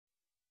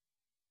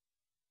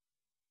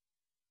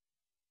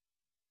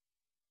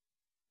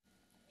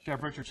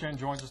Chef Richard Chen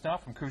joins us now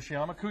from Kushi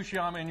Yama. Kushi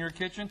Yama in your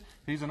kitchen.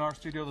 He's in our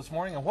studio this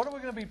morning. And what are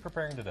we going to be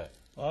preparing today?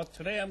 Well,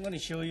 today I'm going to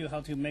show you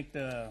how to make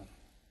the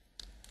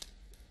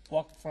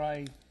wok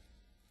fry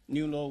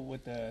noodle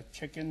with the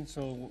chicken.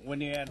 So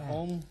when you're at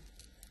home,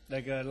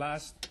 like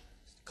last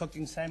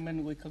cooking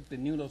segment, we cooked the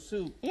noodle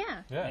soup.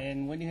 Yeah.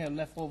 And when you have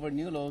leftover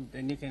noodle,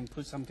 then you can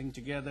put something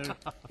together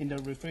in the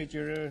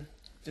refrigerator.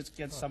 Just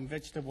get some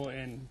vegetable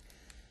and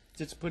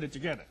just put it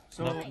together.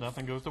 So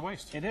nothing goes to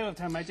waste. At the other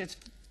time, I just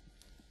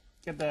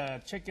get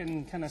the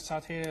chicken kind of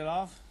sauteed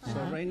off. So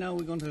right now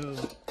you're going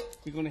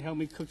to help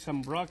me cook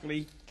some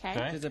broccoli.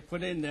 Okay. Just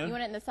put it in there. You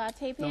want it in the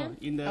saute pan? No,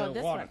 in the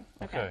this water.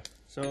 One. Okay.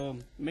 So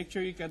make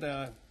sure you get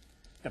the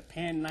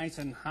pan nice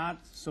and hot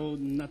so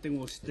nothing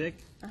will stick.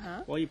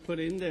 While you put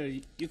it in there,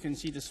 you can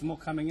see the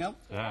smoke coming out.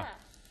 Yeah.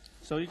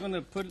 So you're going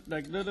to put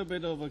like a little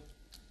bit of a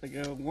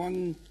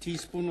 1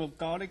 teaspoon of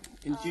garlic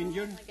and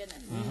ginger. Oh my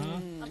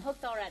goodness. I'm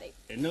hooked already.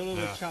 And a little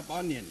bit chopped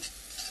onion.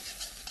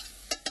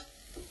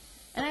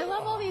 And I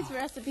love all these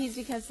recipes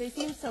because they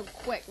seem so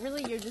quick.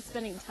 Really, you're just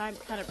spending time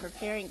kind of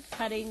preparing,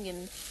 cutting,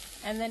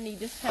 and then you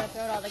just kind of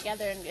throw it all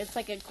together, and it's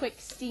like a quick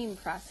steam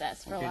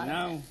process for a lot of it.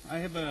 Now I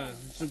have a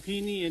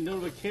zucchini and a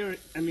little bit carrot.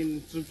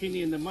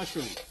 Zucchini and the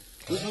mushroom.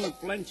 We're going to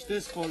blanch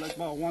this for like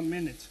about 1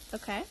 minute.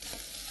 Okay.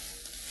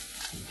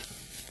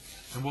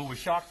 And will we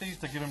shock these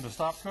to get them to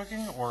stop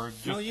cooking, or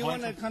just? No, you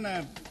want to kind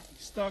of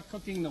start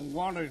cooking the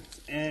water,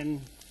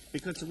 and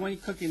because when you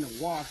cook in the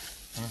wok,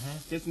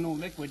 there's no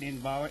liquid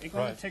involved. It's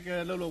going to take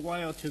a little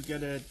while to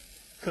get it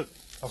cooked.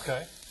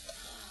 Okay.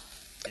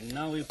 And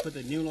now we put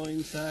the noodle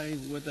inside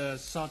with the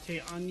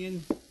sauteed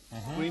onion,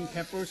 green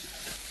peppers.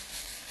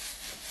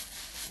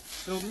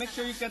 So make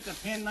sure you get the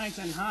pan nice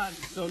and hot,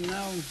 so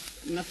now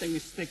nothing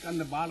is stick on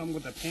the bottom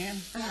with the pan.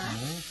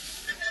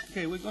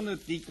 Okay, we're going to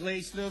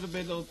deglaze a little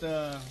bit of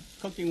the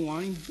cooking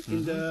wine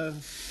in the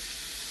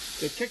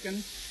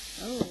chicken.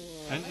 Oh.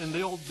 And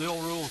the old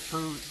rule is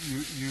true.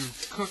 You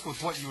cook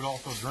with what you would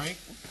also drink,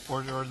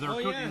 or are there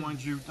cooking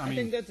ones you? I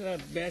think that's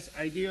the best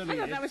idea. I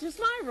thought that was just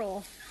my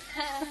rule.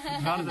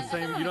 Not in the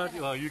same. You don't.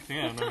 Well, you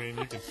can. I mean,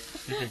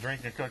 you can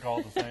drink and cook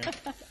all the same.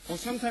 Well,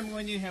 sometimes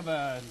when you have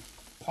a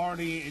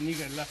party and you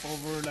get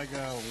leftover like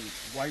a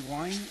white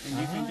wine, and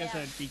you can just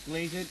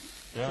deglaze it.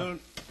 Yeah. So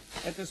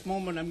at this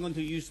moment, I'm going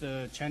to use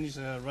the Chinese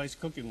rice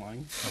cooking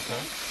wine.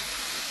 Okay.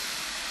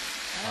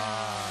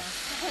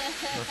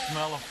 The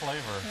smell of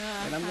flavor.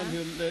 And I'm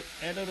going to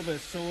add a little bit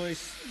of soy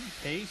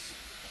paste.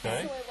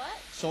 Okay. Soy what?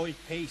 Soy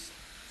paste.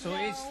 So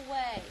no it's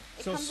way.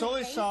 so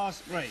soy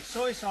sauce, right?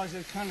 Soy sauce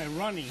is kind of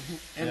runny,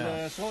 and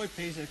the soy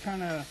paste is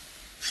kind of a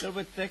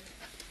little bit thick.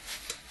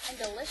 And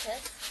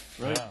delicious.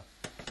 Right. Yeah.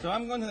 So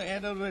I'm going to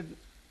add a little bit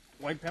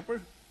white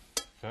pepper.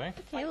 Okay.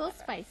 Okay, a little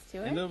spice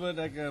to it. A little bit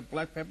like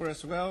black pepper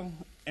as well.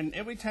 And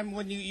every time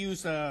when you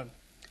use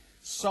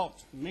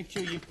salt, make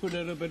sure you put a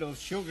little bit of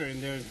sugar in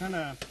there. Kind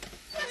of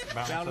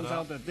balance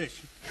out the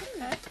dish.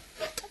 Okay.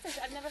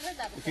 I've never heard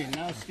that before. Okay,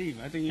 now Steve,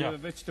 I think your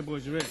vegetable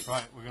is ready.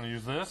 Right, we're going to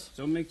use this.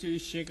 So make sure you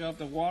shake off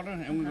the water,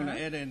 and we're going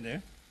to add it in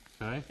there.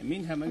 Okay. And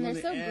meantime, I'm going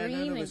to add a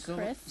little bit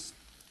crisp.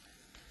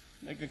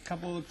 like a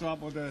couple of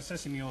drops of the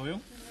sesame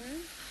oil.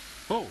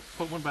 Oh,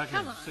 put one back in.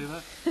 Come on. See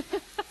that?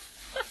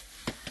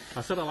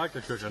 I said I like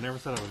to cook. I never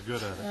said I was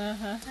good at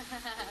it.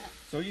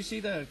 So you see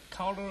the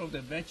color of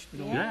the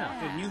vegetable, Yeah.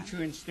 the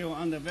nutrients still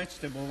on the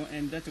vegetable,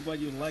 and that's what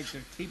you like to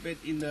keep it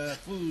in the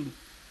food,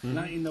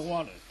 not in the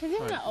water. Because you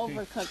don't want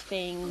to overcook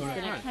things,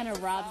 and it kind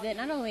of robs it,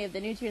 not only of the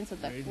nutrients,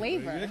 but the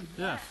flavor. Very good.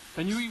 Yeah.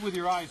 And you eat with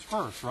your eyes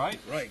first, right?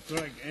 Right,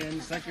 correct.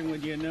 And second,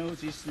 with your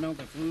nose, you smell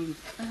the food.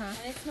 And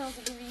it smells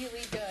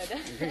really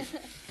good.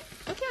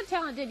 Look how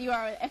talented you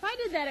are. If I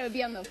did that, it would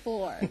be on the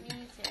floor. Me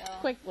too.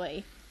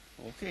 Quickly.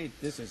 Okay,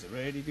 this is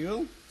ready to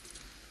go.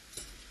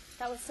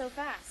 That was so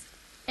fast.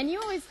 And you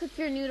always cook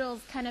your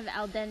noodles kind of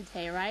al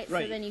dente, right?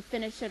 Right. So then you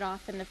finish it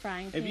off in the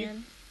frying pan.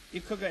 If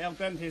you cook it al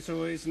dente,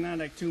 so it's not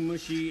like too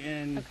mushy,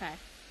 and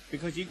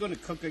because you're going to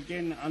cook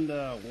again on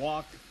the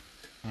wok.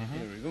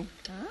 There we go.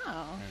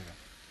 Oh.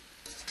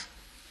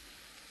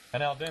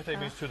 And al dente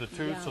means to the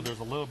tooth, so there's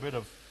a little bit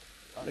of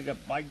like a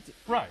bite.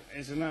 Right.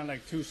 It's not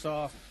like too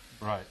soft.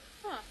 Right.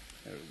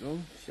 There we go,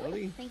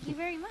 Shelly. Thank you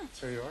very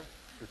much. There you are.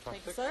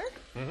 Thanks, sir.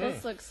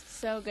 This looks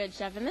so good,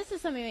 Chef. And this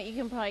is something that you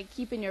can probably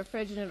keep in your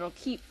fridge, and it'll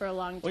keep for a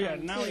long time. Well, yeah,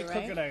 now you right?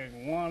 cook it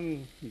like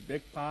one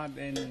big pot,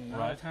 and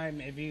another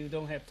time, if you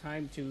don't have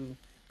time to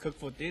cook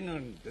for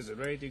dinner, is it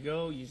ready to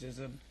go? You just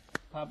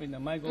pop in the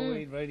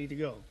microwave, ready to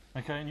go.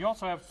 Okay, and you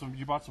also have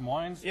you bought some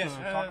wines to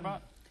talk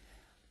about?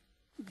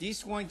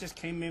 This wine just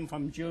came in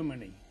from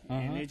Germany,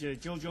 and it's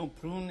Jojo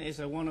Prune is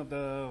one of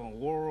the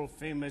world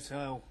famous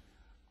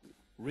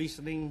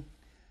Riesling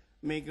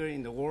maker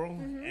in the world,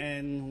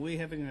 and we're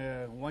having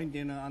a wine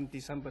dinner on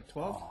December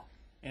 12th,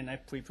 and I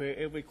prepare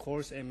every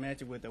course and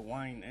match it with the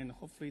wine, and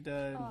hopefully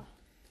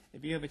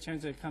if you have a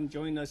chance to come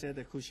join us at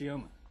the Kushi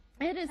Yama.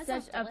 It is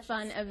such a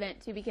fun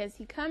event too, because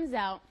he comes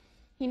out,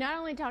 he not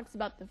only talks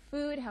about the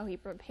food, how he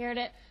prepared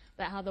it,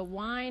 but how the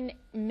wine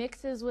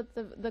mixes with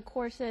the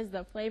courses,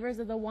 the flavors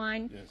of the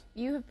wine. Yes.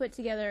 You have put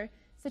together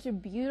such a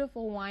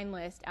beautiful wine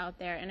list out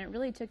there, and it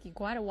really took you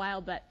quite a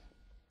while, but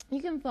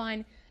you can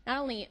find not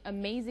only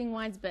amazing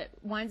wines, but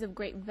wines of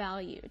great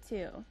value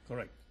too.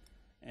 Correct.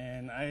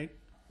 And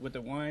with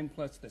the wine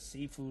plus the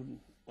seafood,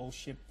 all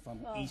shipped from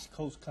East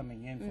Coast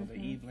coming in for the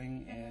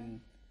evening, and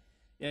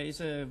yeah,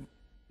 it's a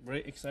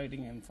very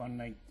exciting and fun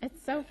night.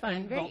 It's so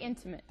fun, very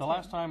intimate. The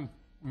last time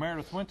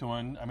Meredith went to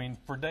one, I mean,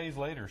 for days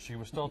later, she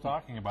was still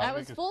talking about it. I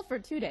was full for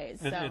 2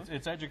 days. So.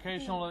 It's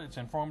educational, it's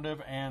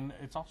informative, and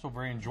it's also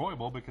very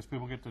enjoyable because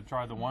people get to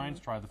try the wines,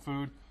 try the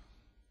food,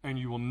 and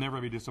you will never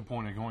be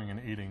disappointed going and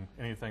eating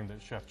anything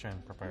that Chef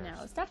Chen prepares.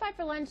 No, stop by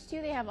for lunch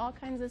too. They have all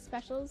kinds of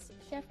specials.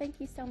 Chef, thank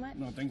you so much.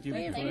 No, thank you for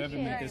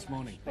having me this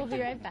morning. We'll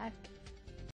be right back.